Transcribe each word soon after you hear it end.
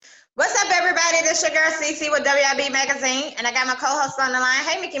everybody. This your girl Cece with WIB Magazine, and I got my co-host on the line.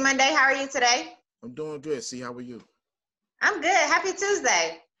 Hey, Mickey Monday. How are you today? I'm doing good. See, how are you? I'm good. Happy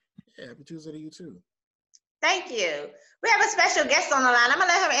Tuesday. Yeah, happy Tuesday to you too. Thank you. We have a special guest on the line. I'm gonna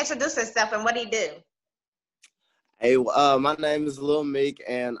let him introduce himself and what he do. Hey, my name is Lil Meek,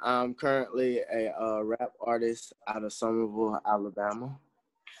 and I'm currently a rap artist out of Somerville, Alabama.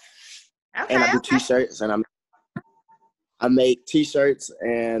 Okay. And I do T-shirts, and I make T-shirts,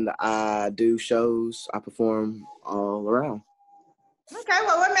 and I do shows. I perform all around. Okay.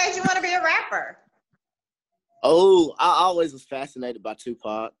 Well, what made you want to be a rapper? Oh, I always was fascinated by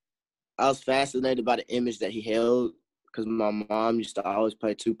Tupac. I was fascinated by the image that he held because my mom used to always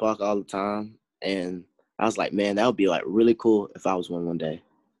play Tupac all the time, and I was like, man, that would be like really cool if I was one day.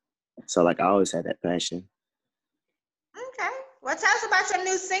 So like I always had that passion. Okay. Well, tell us about your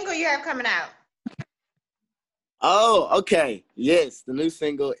new single you have coming out. Oh, okay. Yes, the new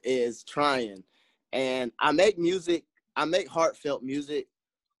single is Trying. And I make music, I make heartfelt music.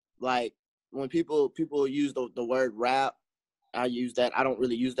 Like when people use the word rap, I use that. I don't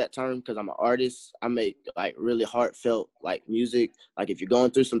really use that term because I'm an artist. I make like really heartfelt like music. Like if you're going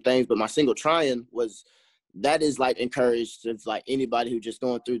through some things, but my single Trying that is like encouraged of like anybody who just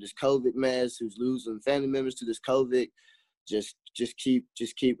going through this COVID mess, who's losing family members to this COVID. Just keep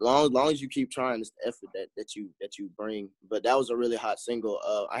long as you keep trying, it's the effort that you bring. But that was a really hot single.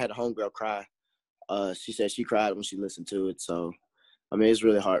 I had a homegirl cry. She said she cried when she listened to it. So I mean it's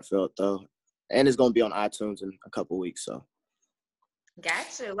really heartfelt though. And it's gonna be on iTunes in a couple weeks. So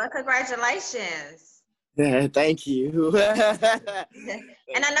Got you. Well, congratulations. yeah, thank you.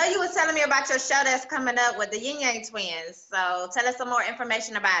 And I know you was telling me about your show that's coming up with the Yin Yang Twins. So tell us some more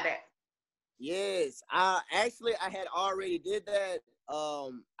information about it. Yes, I had already did that.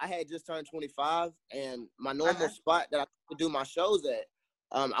 I had just turned 25, and my normal spot that I could do my shows at,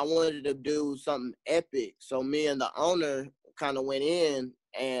 I wanted to do something epic. So me and the owner kind of went in,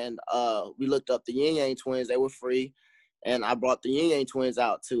 and we looked up the Yin Yang Twins. They were free, and I brought the Yin Yang Twins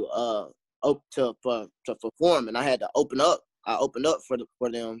out to perform, and I had to open up. I opened up for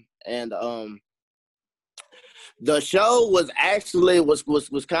them, and the show was actually was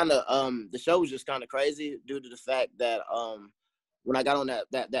kind of the show was just kind of crazy due to the fact that when I got on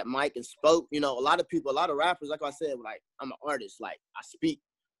that mic and spoke, a lot of rappers, like I said, like I'm an artist, like I speak,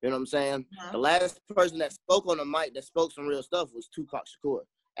 you know what I'm saying? The last person that spoke on the mic that spoke some real stuff was Tupac Shakur.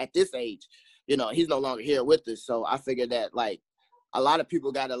 At this age, he's no longer here with us, so I figured that like a lot of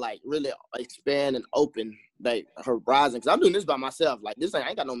people got to like really expand and open like horizon, because I'm doing this by myself. Like this I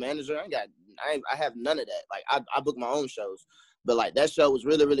ain't got no manager. I have none of that. Like I book my own shows, but like that show was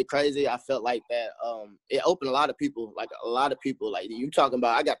really, really crazy. I felt like that it opened a lot of people, like you talking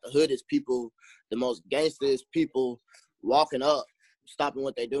about. I got the hoodest people, the most gangsters people walking up, stopping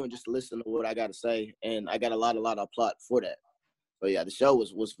what they doing just to listen to what I got to say, and I got a lot of applaud for that. So yeah, the show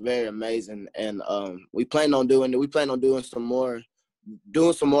was very amazing, and we plan on doing some more.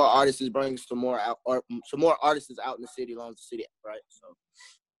 Doing some more artists, bringing some more artists out in the city, along the city, right? So.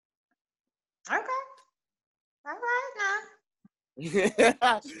 Okay. All right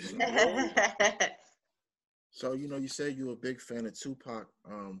now. So, you said you're a big fan of Tupac.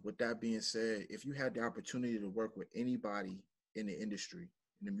 With that being said, if you had the opportunity to work with anybody in the industry,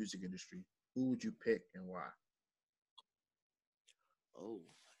 in the music industry, who would you pick and why? Oh,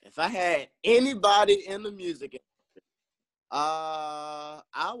 if I had anybody in the music industry,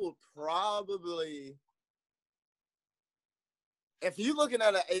 I would probably, if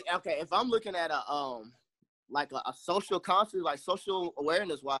I'm looking at like a social conscious, like social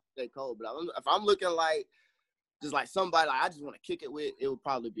awareness wise, J. Cole. But if I'm looking like just like somebody like I just want to kick it with, it would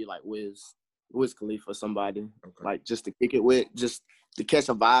probably be like Wiz Khalifa, somebody like just to kick it with, just to catch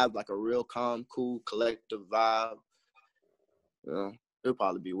a vibe, like a real calm, cool, collective vibe. It would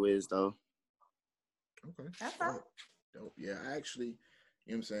probably be Wiz though. Okay. Dope. Yeah, I actually, you know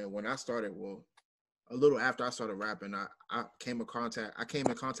what I'm saying, when I started, well, a little after I started rapping, I came in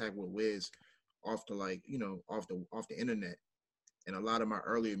contact with Wiz off the off the internet. And a lot of my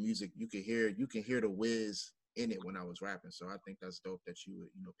earlier music, you can hear the Wiz in it when I was rapping. So I think that's dope that you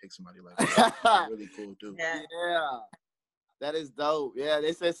would pick somebody like that. Really cool dude. Yeah. That is dope. Yeah,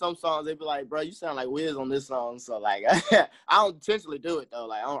 they said some songs, they be like, bro, you sound like Wiz on this song. So like I don't intentionally do it though.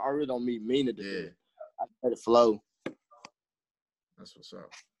 Like I really don't mean to do it. I let it flow. That's what's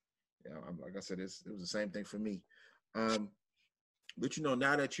up. Yeah, like I said, it was the same thing for me. But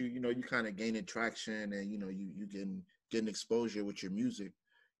now that you kind of gaining traction and you getting exposure with your music,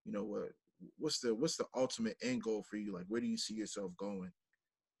 what's the ultimate end goal for you? Like, where do you see yourself going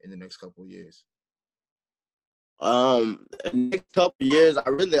in the next couple of years? The next couple of years,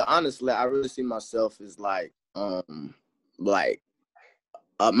 honestly, I really see myself as like my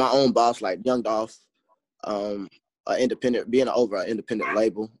own boss, like Young Dolph, independent, being over an independent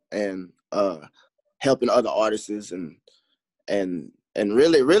label, and helping other artists and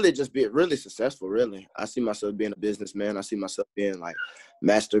really just be really successful. Really, I see myself being a businessman. I see myself being like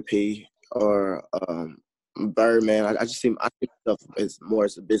Master P or Birdman. I see myself as more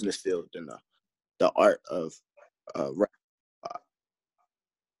as a business field than the art of rap.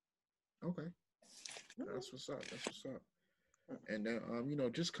 Okay, that's what's up. That's what's up. And then you know,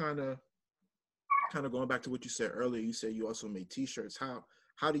 just kind of going back to what you said earlier. You said you also made T-shirts. How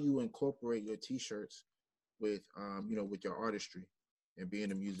do you incorporate your T-shirts with you know, with your artistry and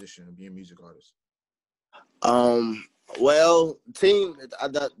being a musician and being a music artist? Well,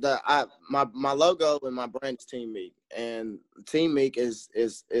 my logo and my brand is Team Meek, and Team Meek is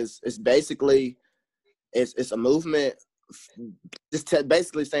basically it's a movement, just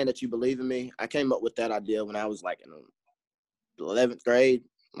basically saying that you believe in me. I came up with that idea when I was like in 11th grade,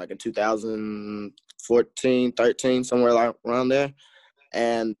 like in 2014, 13, somewhere like around there,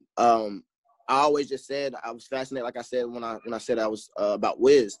 and I always just said I was fascinated. Like I said when I said I was about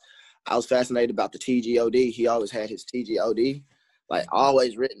Wiz, I was fascinated about the TGOD. He always had his TGOD, like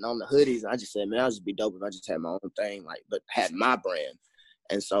always written on the hoodies. And I just said, man, I'll just be dope if I just had my own thing, like, but had my brand.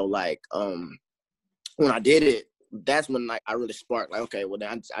 And so like when I did it, that's when like I really sparked. Like, okay, well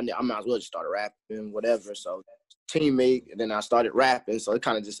then I might as well just start rapping, whatever. So Team Meek, and then I started rapping. So it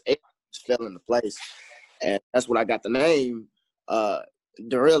kind of just fell into place, and that's when I got the name,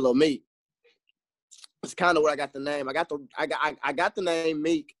 Lil Meek. It's kind of where I got the name. I got the name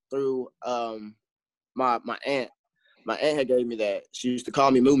Meek through my aunt. My aunt had gave me that. She used to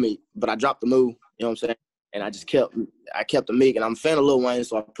call me Moo Meek, but I dropped the Moo. You know what I'm saying? And I kept the Meek, and I'm a fan of Lil Wayne,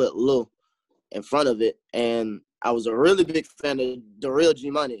 so I put Lil in front of it. And I was a really big fan of the real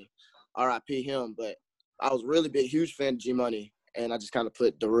G Money, R.I.P. him. But I was really big, huge fan of G Money, and I just kind of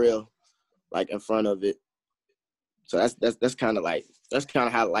put the real like in front of it. So that's kind of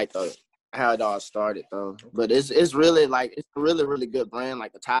how it all started though. But it's really like it's a really, really good brand.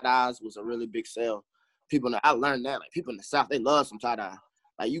 Like the tie-dyes was a really big sell. People know, I learned that. Like people in the South, they love some tie-dye.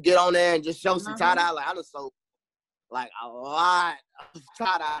 Like you get on there and just show some tie-dye. Like I just sold like a lot of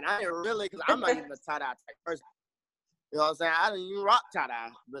tie-dye. And I ain't really, because I'm not even a tie-dye type person. You know what I'm saying? I didn't even rock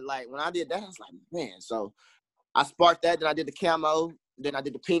tie-dye. But like when I did that, I was like, man. So I sparked that. Then I did the camo. Then I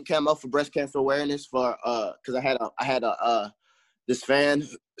did the pink camo for breast cancer awareness for because I had this fan.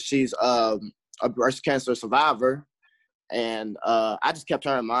 She's a breast cancer survivor, and I just kept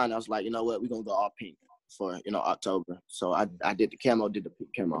her in mind. I was like, you know what, we're gonna go all pink for October. So I did the camo, did the pink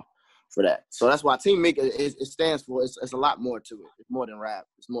camo for that. So that's why Team Meek it stands for. It's a lot more to it. It's more than rap.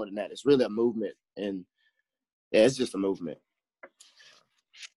 It's more than that. It's really a movement, and yeah, it's just a movement.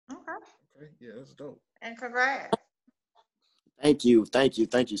 Okay, yeah, that's dope. And congrats. Thank you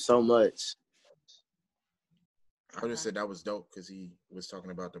so much. I just said that was dope because he was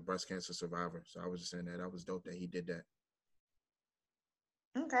talking about the breast cancer survivor. So I was just saying that was dope that he did that.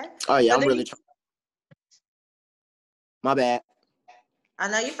 Okay. Oh yeah, I'm really trying. My bad. I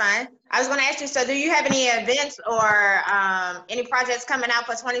know you're fine. I was going to ask you, so do you have any events or any projects coming out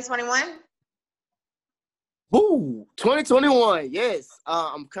for 2021? Woo! 2021, yes.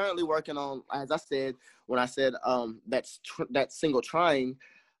 I'm currently working on, as I said, when I said that single Trying,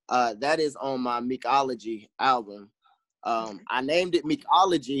 that is on my Meekology album. I named it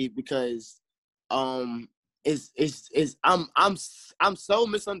Meekology because I'm so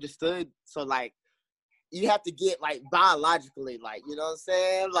misunderstood. So like you have to get like biologically, like, you know what I'm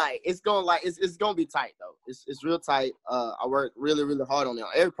saying? Like it's gonna be tight though. It's real tight. I work really, really hard on it. On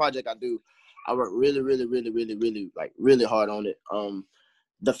every project I do, I work really, really, really, really, really, like really hard on it.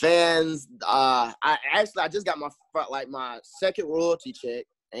 The fans, I just got my second royalty check,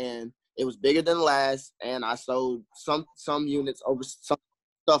 and it was bigger than the last, and I sold some units over some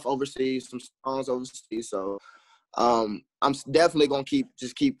stuff overseas, some songs overseas. So I'm definitely gonna keep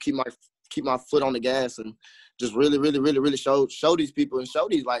my foot on the gas and just really, really, really, really show these people and show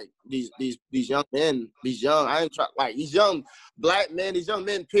these like these young men, these young black men, these young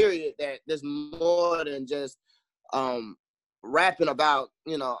men, period, that there's more than just rapping about,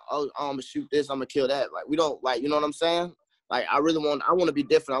 oh, I'm gonna shoot this, I'm gonna kill that. Like we don't, like, you know what I'm saying? Like I want to be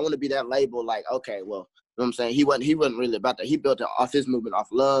different. I want to be that label. Like, okay, well, you know what I'm saying? He wasn't really about that. He built it off his movement, off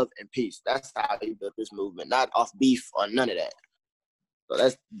love and peace. That's how he built this movement, not off beef or none of that. So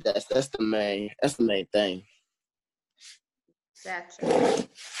that's the main thing. Gotcha.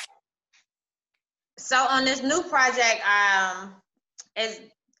 So on this new project,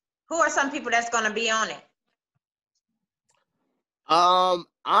 who are some people that's gonna be on it?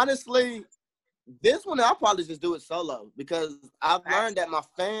 Honestly, this one I'll probably just do it solo because I've learned that my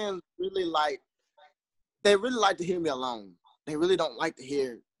fans really like to hear me alone. They really don't like to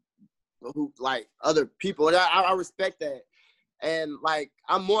hear other people. And I respect that. And like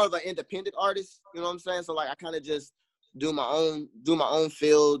I'm more of an independent artist, you know what I'm saying? So like I kind of just do my own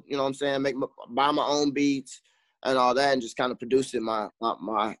field, you know what I'm saying? Buy my own beats and all that, and just kind of produce it my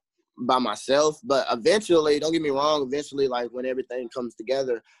by myself. But eventually, don't get me wrong, eventually, like when everything comes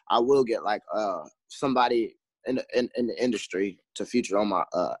together, I will get like somebody in the industry to feature on my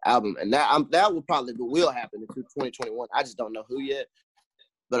album, and that will probably will happen in 2021. I just don't know who yet,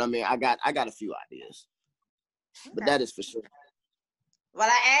 but I mean, I got a few ideas, but that is for sure. Well,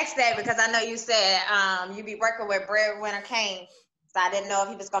 I asked that because I know you said you be working with Breadwinner Kane, so I didn't know if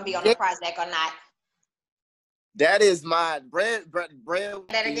he was gonna be on the project or not. That is my bread. That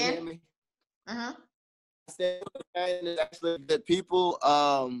again? You hear me? Mm-hmm. I said actually the people,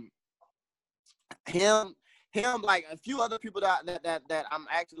 him, like a few other people that I'm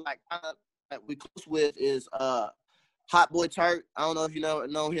actually like that we close with is Hot Boy Turk. I don't know if you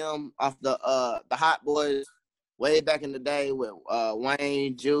know him off the Hot Boys way back in the day with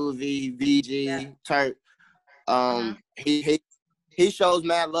Wayne, Juvie, VG, Turk. He shows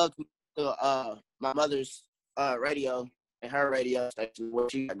mad love to my mother's radio and her radio station,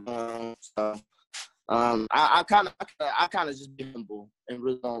 what she got going on. So I kind of just be humble and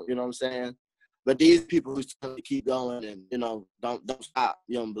really don't, you know what I'm saying? But these people who tell me keep going and, you know, don't stop,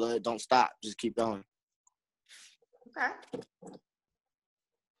 young blood, don't stop, just keep going. Okay.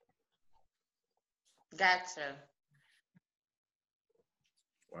 Gotcha.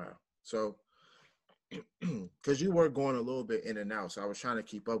 Wow. So, because you were going a little bit in and out, so I was trying to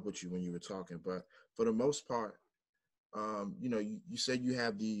keep up with you when you were talking. But for the most part, you know, you said you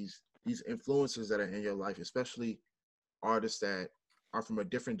have these influences that are in your life, especially artists that are from a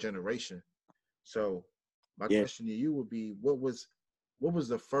different generation. So, my question to you would be, what was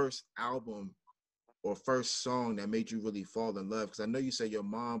the first album or first song that made you really fall in love? Because I know you said your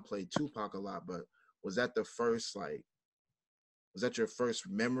mom played Tupac a lot, but was that the first was that your first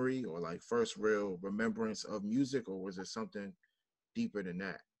memory or like first real remembrance of music, or was it something deeper than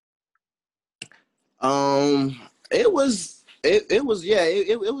that? It was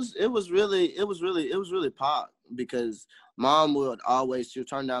really pop because mom she'll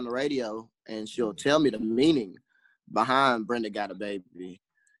turn down the radio and she'll tell me the meaning behind Brenda Got a Baby,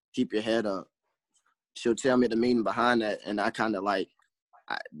 Keep Your Head Up. She'll tell me the meaning behind that, and I kind of like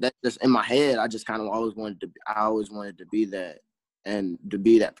that just in my head. I just kind of always wanted to be that, and to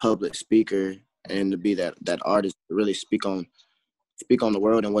be that public speaker, and to be that artist to really speak on the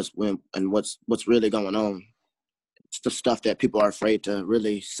world and what's really going on. It's the stuff that people are afraid to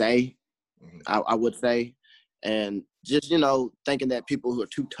really say. I would say, and just, you know, thinking that people who are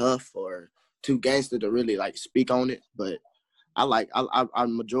too tough or too gangster to really like speak on it. But our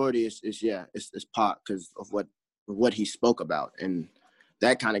majority is Pac because of what he spoke about, and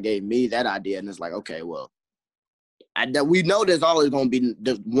that kind of gave me that idea. And it's like, okay, well, we know there's always gonna be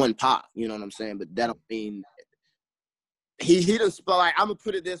the one Pac, you know what I'm saying? But that don't mean he didn't spark. Like, I'm gonna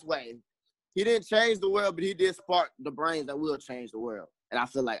put it this way: he didn't change the world, but he did spark the brains that will change the world. And I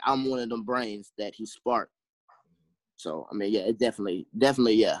feel like I'm one of them brains that he sparked. So I mean, yeah, it definitely,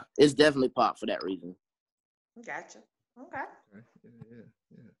 yeah, it's definitely Pac for that reason. Gotcha. Okay.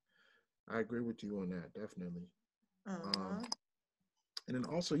 Yeah. I agree with you on that, definitely. And then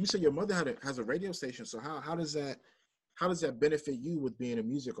also, you said your mother has a radio station. So how does that benefit you with being a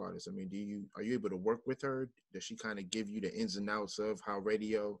music artist? I mean, are you able to work with her? Does she kind of give you the ins and outs of how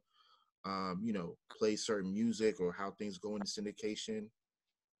radio, you know, plays certain music, or how things go into syndication?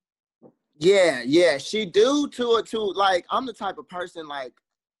 Yeah, she do too. Like, I'm the type of person, like,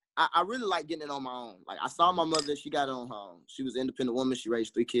 I really like getting it on my own. Like, I saw my mother, she got it on her own. She was an independent woman. She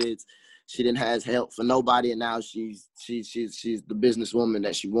raised 3 kids. She didn't have help for nobody, and now she's the businesswoman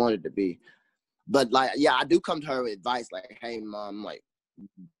that she wanted to be. But like, yeah, I do come to her with advice, like, hey, mom, like,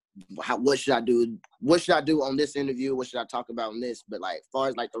 what should I do? What should I do on this interview? What should I talk about on this? But like, as far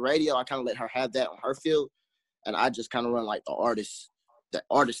as like the radio, I kind of let her have that on her field, and I just kind of run like the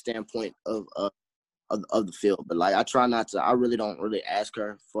artist standpoint of the field. But like, I try not to. I really don't really ask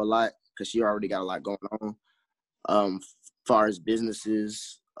her for a lot because she already got a lot going on. Far as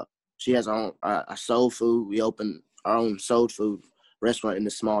businesses, she has her own soul food. We opened our own soul food restaurant in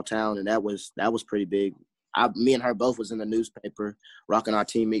this small town, and that was pretty big. Me and her both was in the newspaper, rocking our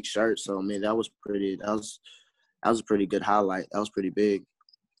Team Meek shirt. So I mean, that was a pretty good highlight. That was pretty big.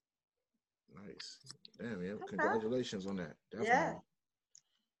 Nice. Damn, yeah. Congratulations on that. Definitely. Yeah.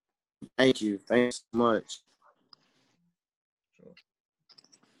 Thank you. Thanks so much. Sure.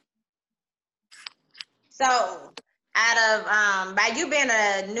 So, out of by you being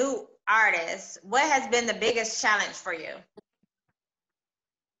a new artist, what has been the biggest challenge for you?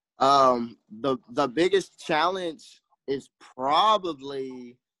 The biggest challenge is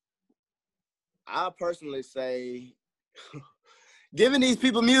probably, I'll personally say, giving these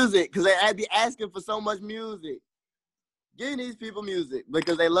people music, because they be asking for so much music. Giving these people music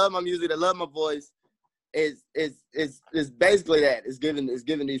because they love my music, they love my voice. Is basically that. It's giving these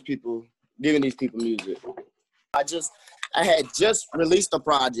people music. I had just released a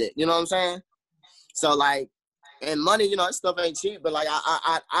project, you know what I'm saying? So like, and money, you know, that stuff ain't cheap, but like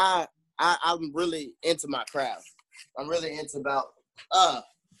I'm really into my craft. I'm really into about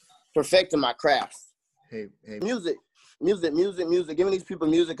perfecting my craft. Hey. Music. Giving these people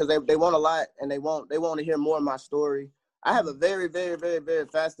music because they want a lot and they want to hear more of my story. I have a very, very, very, very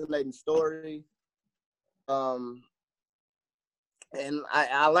fascinating story. And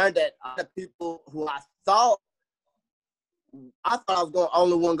I learned that other people who I thought I was the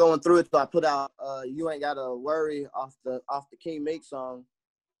only one going through it, so I put out "You Ain't Gotta Worry" off the King Meek song,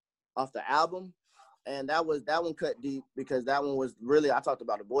 off the album, and that one cut deep because that one was really, I talked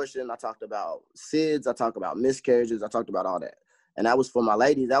about abortion, I talked about SIDS, I talked about miscarriages, I talked about all that, and that was for my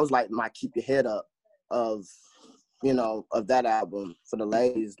ladies. That was like my keep your head up of, you know, of that album for the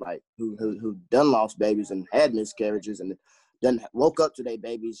ladies like who done lost babies and had miscarriages and done woke up to their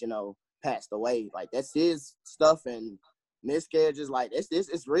babies, you know, passed away. Like that's his stuff, and miscarriages, like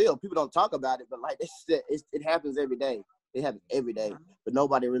it's real. People don't talk about it, but like it happens every day. It happens every day, but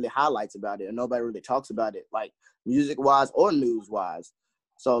nobody really highlights about it, and nobody really talks about it, like music wise or news wise.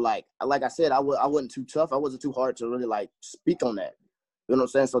 So like I said, I wasn't too tough. I wasn't too hard to really like speak on that. You know what I'm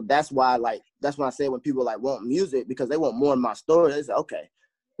saying? So that's why that's when I say when people like want music because they want more of my story. They say, okay,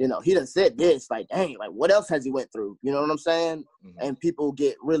 you know, he done said this. Like, dang, like what else has he went through? You know what I'm saying? Mm-hmm. And people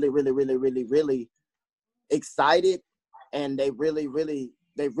get really, really, really, really, really excited. And they really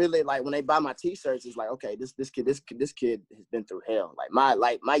like when they buy my T-shirts, it's like, okay, this kid has been through hell.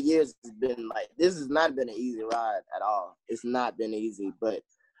 Like my years has been like, this has not been an easy ride at all. It's not been easy, but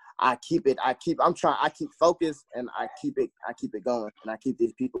I keep focused and I keep it going, and I keep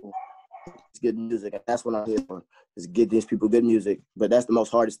these people good music. And that's what I'm here for, is get these people good music. But that's the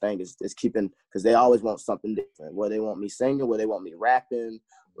most hardest thing is keeping, because they always want something different. Where they want me singing, where they want me rapping,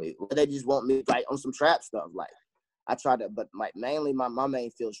 where they just want me like on some trap stuff. Like I try to, but like mainly my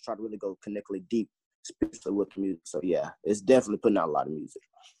main field is try to really go connectly deep, especially with the music. So yeah, it's definitely putting out a lot of music.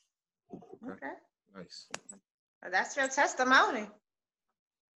 Okay. Nice. Well, that's your testimony.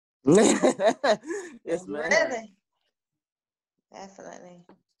 Yes, man. Really? Definitely.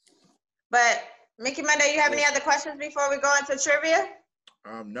 But Mickey Monday, you have any other questions before we go into trivia?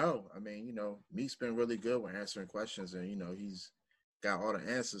 No. I mean, you know, Meek's been really good with answering questions, and you know, he's got all the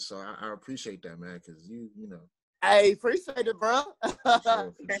answers. So I appreciate that, man, because you know. Hey, appreciate it, bro. For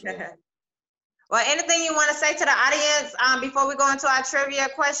sure. Well, anything you want to say to the audience before we go into our trivia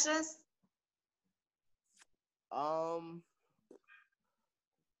questions?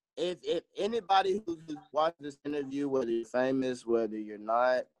 If anybody who's watched this interview, whether you're famous, whether you're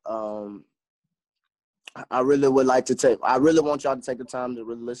not, I really want y'all to take the time to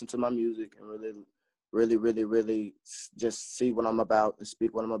really listen to my music and really just see what I'm about and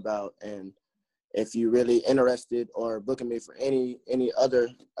speak what I'm about. And if you're really interested or booking me for any other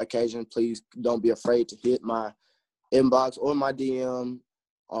occasion, please don't be afraid to hit my inbox or my DM.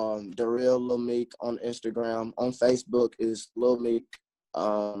 The real Lil Meek on Instagram. On Facebook is Lil Meek.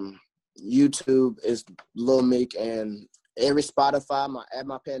 YouTube is Lil Meek, and every Spotify, at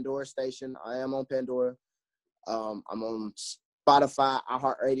my Pandora station. I am on Pandora. I'm on Spotify,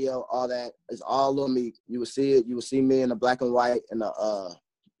 iHeartRadio, all that. It's all Lil Meek. You will see it. You will see me in the black and white and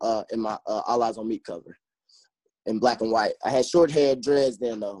in my All Eyes on Meek cover in black and white. I had short hair, dreads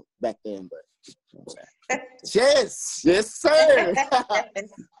then though back then, but you know what I'm saying? Yes, sir.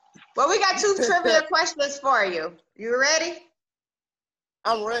 Well, we got 2 trivia questions for you. You ready?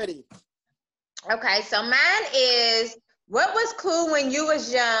 I'm ready. Okay, so mine is, what was cool when you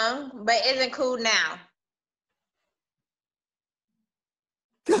was young, but isn't cool now?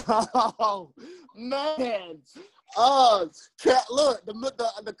 Oh man. Look,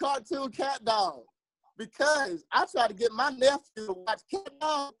 the cartoon Cat Dog. Because I tried to get my nephew to watch Cat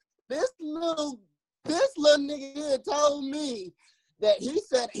Dog. This little nigga here told me that he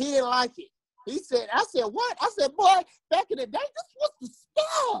said he didn't like it. I said, what? I said, boy, back in the day, this was the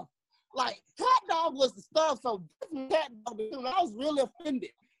stuff. Like, Cat Dog was the stuff, so Cat Dog, I was really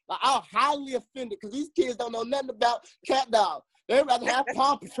offended. Like, I was highly offended because these kids don't know nothing about Cat Dog. They'd rather have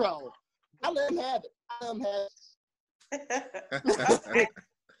Paw Patrol. I let them have it.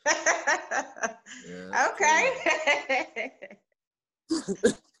 Yeah. Okay.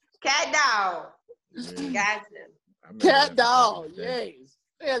 Cat dog. Yeah. Gotcha. Cat dog. Yes.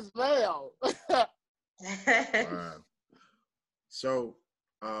 Yes, ma'am. Wow. So,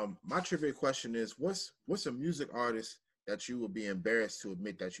 my trivia question is, what's a music artist that you would be embarrassed to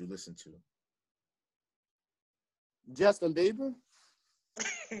admit that you listen to? Justin Bieber.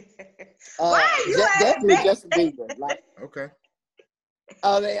 Why are you definitely Justin Bieber. Like, okay.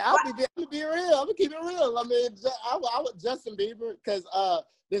 I mean, I'm gonna be real. I'm gonna keep it real. I mean, I would Justin Bieber because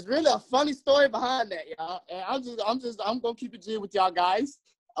there's really a funny story behind that, y'all. And I'm gonna keep it G with y'all guys.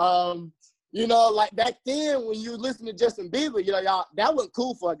 You know, like back then when you listen to Justin Bieber, you know, y'all, that wasn't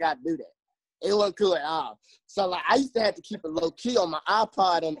cool for a guy to do that. It wasn't cool at all. So like, I used to have to keep it low key on my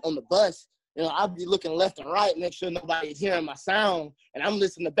iPod on the bus. You know, I'd be looking left and right, make sure nobody's hearing my sound, and I'm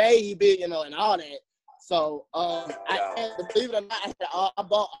listening to Baby, you know, and all that. So, believe it or not, I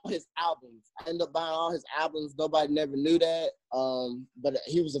bought all his albums. I ended up buying all his albums. Nobody never knew that. But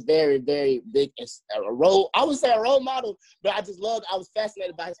he was a very, very big I would say a role model, but I was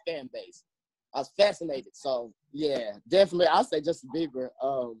fascinated by his fan base. I was fascinated. So, yeah, definitely, I'll say Justin Bieber.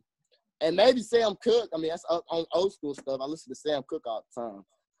 And maybe Sam Cooke. I mean, that's on old school stuff. I listen to Sam Cooke all the time.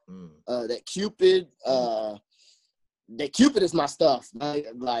 That Cupid is my stuff. But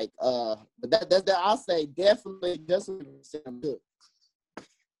that's I'll say definitely Sam Cooke.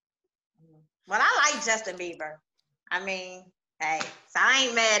 Well, I like Justin Bieber. I mean, hey, so I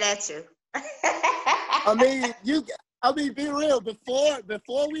ain't mad at you. I mean, be real.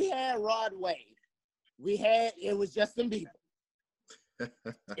 Before we had Rod Wave, it was Justin Bieber.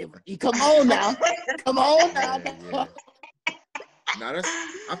 Come on now. Yeah. Now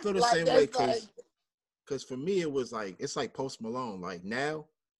I feel the same way because for me it's like Post Malone. Like now,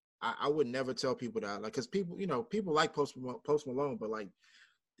 I would never tell people that, like, because people like Post Malone, but like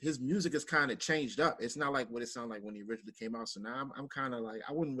his music is kind of changed up. It's not like what it sounded like when he originally came out. So now I'm kind of like,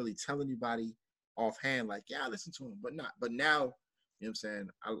 I wouldn't really tell anybody offhand like, yeah, I listen to him, but now, you know what I'm saying,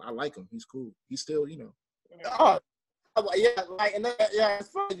 I like him. He's cool. He's still, you know. Oh, yeah, like, and it's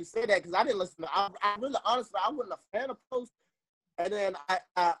funny you say that because I didn't listen to. I really, honestly, I wasn't a fan of Post. And then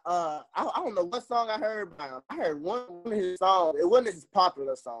I don't know what song I heard by him. I heard one of his songs. It wasn't his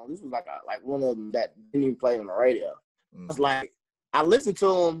popular song. This was like one of them that didn't even play on the radio. I was like, I listened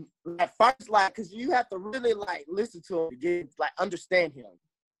to him at first, like, because you have to really like listen to him to get like understand him,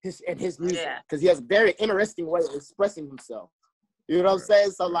 his music, because he has a very interesting way of expressing himself. You know what I'm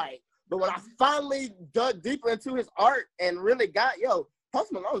saying? So like, but when I finally dug deeper into his art and really got,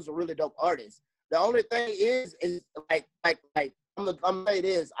 Post Malone is a really dope artist. The only thing is like I'm gonna say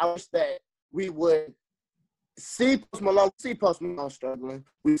this. I wish that we would see Post Malone struggling.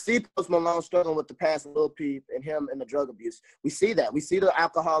 We see Post Malone struggling with the past of Lil Peep and him and the drug abuse. We see that. We see the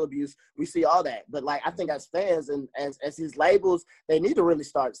alcohol abuse. We see all that. But like, I think as fans and as his labels, they need to really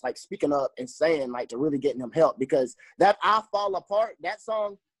start like speaking up and saying like to really getting him help, because that I Fall Apart, that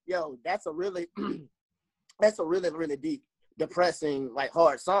song, that's a really really deep, depressing, like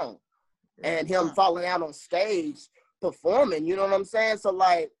hard song. And him falling out on stage performing, you know what I'm saying? So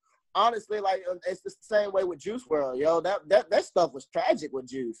like, honestly, like, it's the same way with Juice WRLD, that stuff was tragic with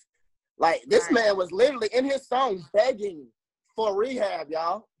Juice. Like, this man was literally in his song begging for rehab,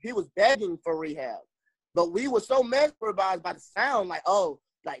 y'all. He was begging for rehab. But we were so mesmerized by the sound, like, oh,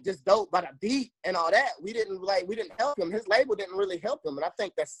 like just dope by the beat and all that. We didn't help him. His label didn't really help him. And I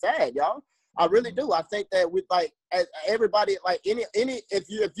think that's sad, y'all. I really do. I think that with like, as everybody, like if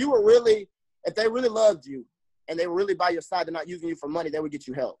they really loved you and they were really by your side, they're not using you for money, they would get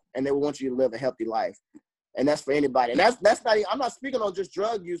you help and they would want you to live a healthy life. And that's for anybody. And that's not, I'm not speaking on just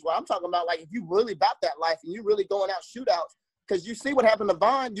drug use. What I'm talking about, like, if you really about that life and you really going out shootouts, because you see what happened to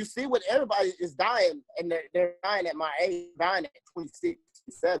Vaughn, you see what everybody is dying, and they're dying at my age, dying at 26,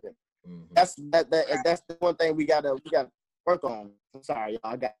 27. Mm-hmm. That's the one thing we gotta work on. I'm sorry, y'all.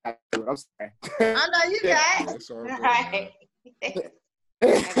 I got to do it. I'm sorry. I know you got. That's all good,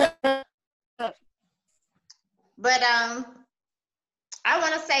 But I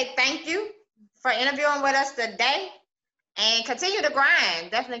want to say thank you for interviewing with us today, and continue to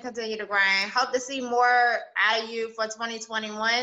grind. Definitely continue to grind. Hope to see more out of you for 2021.